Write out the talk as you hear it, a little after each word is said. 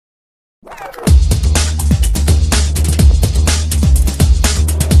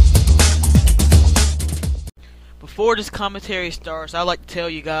before this commentary starts, I'd like to tell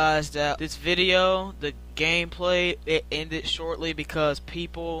you guys that this video, the gameplay, it ended shortly because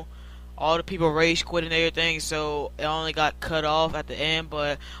all the people rage quit and everything, so it only got cut off at the end,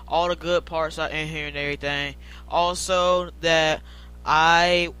 but all the good parts are in here and everything. Also, that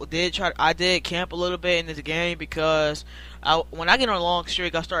I did camp a little bit in this game because when I get on a long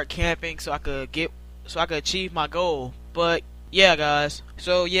streak, I start camping so I could achieve my goal. But yeah, guys.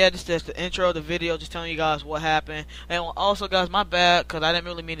 So yeah, this is the intro of the video, just telling you guys what happened. And also, guys, my bad, because I didn't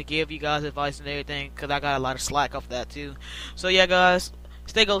really mean to give you guys advice and everything, because I got a lot of slack off that too. So yeah, guys,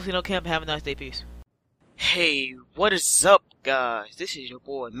 stay gold, no camp, have a nice day, peace. Hey, what is up, guys? This is your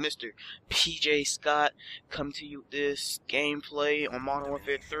boy, Mr. PJ Scott, coming to you with this gameplay on Modern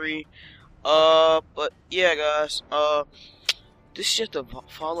Warfare 3. But yeah, guys, this is just a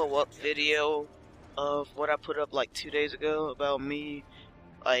follow-up video of what I put up like 2 days ago about me,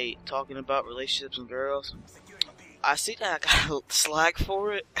 like, talking about relationships and girls. I see that I got slack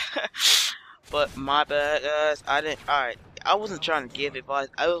for it, but my bad, guys. I wasn't trying to give advice.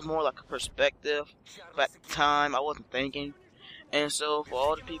 I was more like a perspective. But at the time, I wasn't thinking. And so, for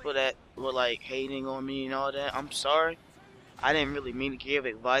all the people that were like hating on me and all that, I'm sorry. I didn't really mean to give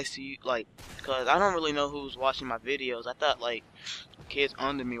advice to you, like, because I don't really know who's watching my videos. I thought, like, kids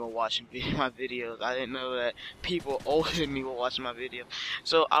under me were watching my videos. I didn't know that people older than me were watching my videos.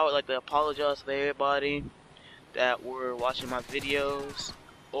 So, I would like to apologize to everybody that were watching my videos.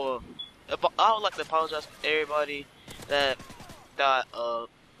 Or, I would like to apologize to everybody that thought a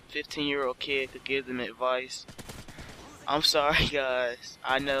 15-year-old kid could give them advice. I'm sorry, guys.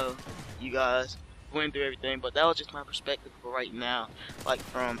 I know you guys went through everything, but that was just my perspective for right now, like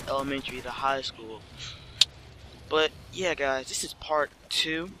from elementary to high school. But yeah, guys, this is part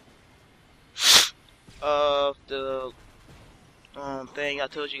 2 of the thing I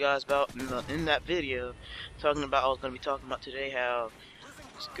told you guys about in that video, I was gonna be talking about today how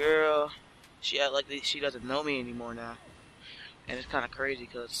this girl, she act like she doesn't know me anymore now, and it's kind of crazy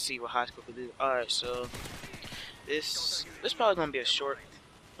because see what high school could do. Alright, so this probably gonna be a short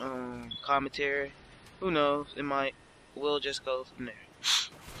commentary. Who knows? We'll just go from there.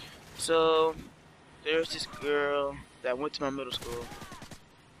 So there's this girl that went to my middle school,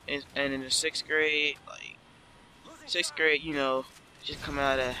 and in the 6th grade, you know, just coming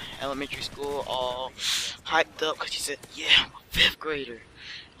out of elementary school, all hyped up because she said, "Yeah, I'm a 5th grader."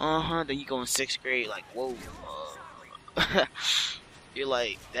 Then you go in 6th grade, like, whoa, you're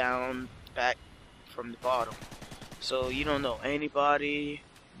like down back from the bottom. So you don't know anybody,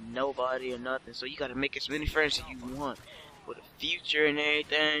 nobody, or nothing. So you gotta make as many friends as you want for the future and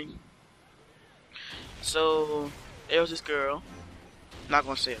everything. So there was this girl, not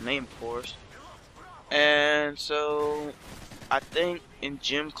gonna say her name, of course. And so I think in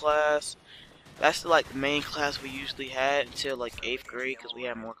gym class, that's like the main class we usually had until like 8th grade, because we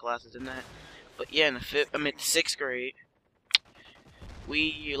had more classes than that. But yeah, in the 6th grade,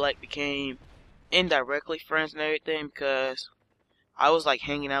 we like became indirectly friends and everything, because I was like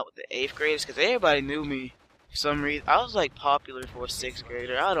hanging out with the 8th graders because everybody knew me for some reason. I was like popular for a 6th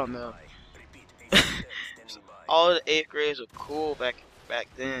grader. I don't know. All the 8th graders were cool back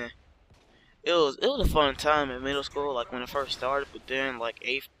then. It was a fun time in middle school, like when it first started. But then like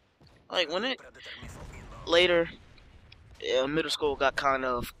later, middle school got kind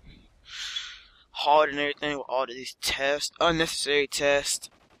of hard and everything with all of these tests, unnecessary tests.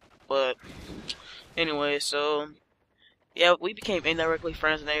 But anyway, so yeah, we became indirectly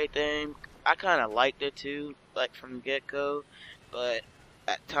friends and everything. I kind of liked her too, like from the get-go. But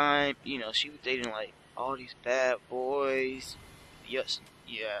at the time, you know, she was dating like all these bad boys. Yes,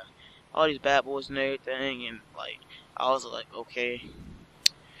 yeah, all these bad boys and everything. And like, I was like, okay.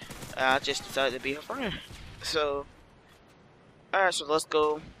 I just decided to be her friend. So, alright, so let's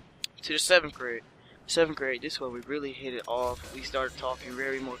go to the 7th grade. 7th grade, this is where we really hit it off. We started talking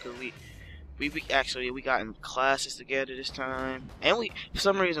very more because we got in classes together this time, and for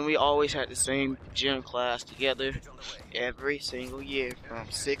some reason we always had the same gym class together every single year from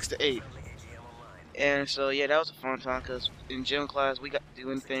 6 to 8. And so yeah, that was a fun time because in gym class we got to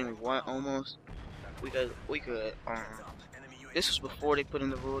do anything we want almost. We could this was before they put in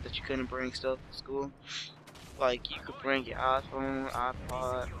the rule that you couldn't bring stuff to school. Like you could bring your iPhone,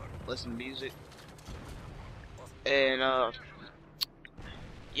 iPod, listen to music, and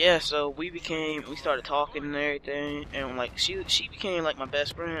yeah, so we started talking and everything, and like she became like my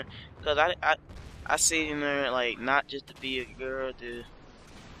best friend, because I seen her like not just to be a girl, to,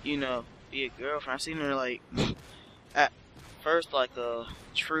 you know, be a girlfriend. I seen her like at first like a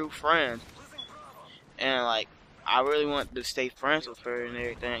true friend, and like I really wanted to stay friends with her and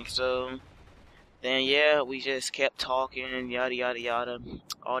everything. So Then yeah, we just kept talking, yada yada yada,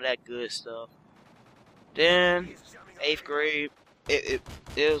 all that good stuff. Then 8th grade, it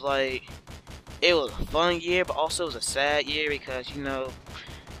was like it was a fun year, but also it was a sad year because you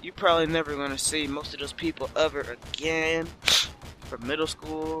probably never gonna see most of those people ever again from middle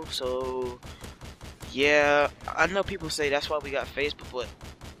school. So yeah, I know people say that's why we got Facebook, but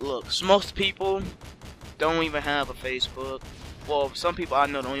look, most people don't even have a Facebook. Well, some people I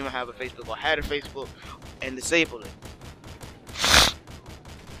know don't even have a Facebook or had a Facebook and disabled it.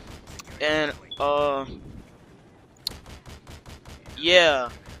 And yeah,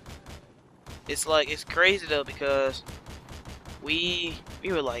 it's crazy though because we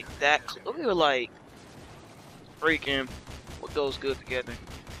were like that. We were like freaking what goes good together?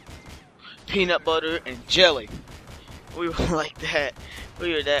 Peanut butter and jelly. We were like that.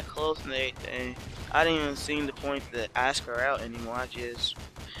 We were that close and everything. I didn't even see the point to ask her out anymore.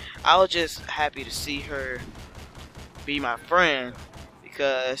 I was just happy to see her be my friend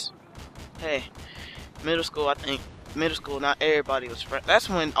because, hey, middle school, I think, not everybody was friends. That's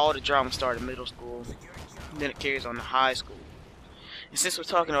when all the drama started, middle school. Then it carries on to high school. And since we're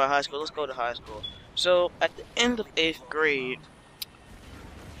talking about high school, let's go to high school. So, at the end of 8th grade,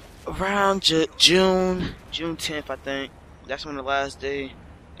 around June 10th, I think, that's when the last day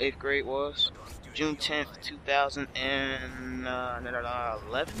 8th grade was. June 10th,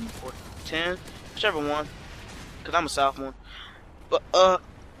 2011 or 10, whichever one, because I'm a sophomore. But,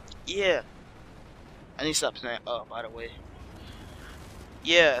 yeah. I need to stop saying by the way.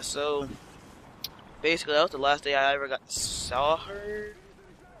 Yeah, so, basically, that was the last day I ever saw her.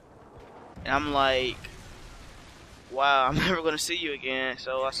 And I'm like, wow, I'm never going to see you again.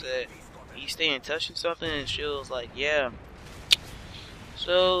 So I said, you stay in touch or something? And she was like, yeah.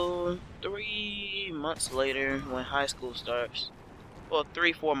 So 3 months later, when high school starts, well,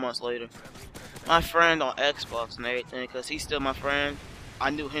 3-4 months later, my friend on Xbox and everything, because he's still my friend. I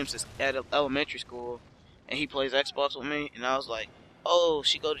knew him since at elementary school, and he plays Xbox with me. And I was like, oh,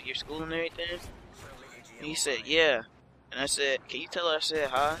 she go to your school and everything? And he said, yeah. And I said, can you tell her I said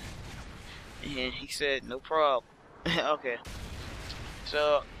hi? And he said, no problem. Okay.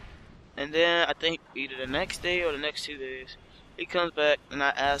 So, and then I think either the next day or the next 2 days, he comes back and I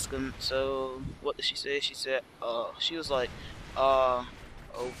ask him, so what did she say? She said, she was like,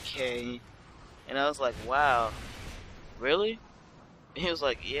 okay. And I was like, wow, really? And he was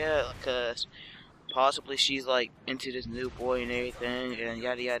like, yeah, because possibly she's like into this new boy and everything, and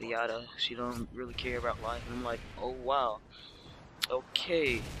yada yada yada. She don't really care about life. And I'm like, oh wow,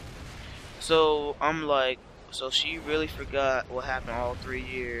 okay. So I'm like, so she really forgot what happened all 3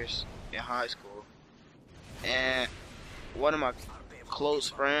 years in high school. And one of my close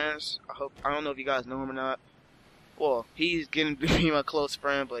friends, I don't know if you guys know him or not. Well, he's getting to be my close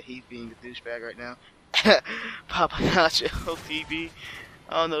friend, but he's being a douchebag right now. Papa Nacho TV.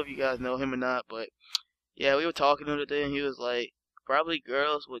 I don't know if you guys know him or not, but yeah, we were talking the other day, and he was like, probably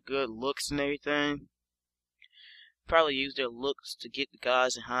girls with good looks and everything probably use their looks to get the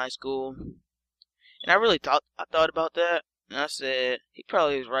guys in high school. And I thought about that, and I said, he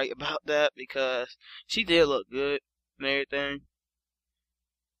probably was right about that, because she did look good and everything.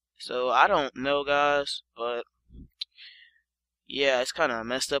 So, I don't know, guys, but, yeah, it's kind of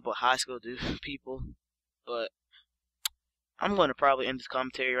messed up what high school do to people, but, I'm going to probably end this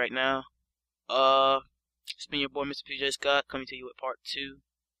commentary right now. It's been your boy, Mr. PJ Scott, coming to you with part 2,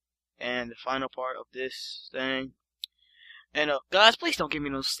 and the final part of this thing. And, guys, please don't give me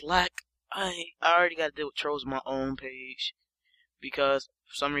no slack. I already got to deal with trolls on my own page, because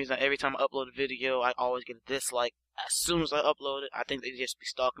for some reason every time I upload a video I always get a dislike as soon as I upload it. I think they just be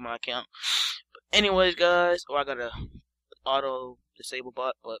stalking my account. But anyways, guys, I got a auto disable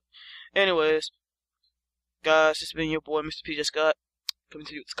bot, but anyways, guys, this has been your boy Mr. PJ Scott coming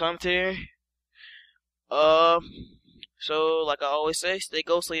to you with this commentary. So like I always say, stay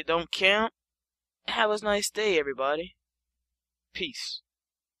ghostly, don't count. Have a nice day, everybody. Peace.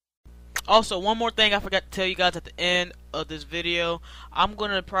 Also, one more thing I forgot to tell you guys at the end of this video. I'm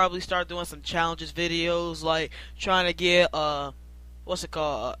gonna probably start doing some challenges videos, like trying to get what's it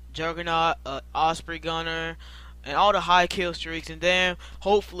called, Juggernaut, Osprey Gunner, and all the high kill streaks. And then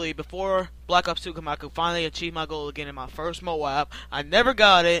hopefully before Black Ops 2 come out, I can finally achieve my goal again in my first Moab. I never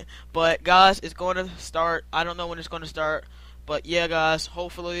got it, but guys, it's going to start. I don't know when it's going to start, but yeah, guys,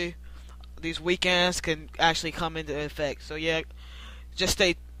 hopefully these weekends can actually come into effect. So yeah, just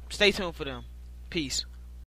stay tuned for them. Peace.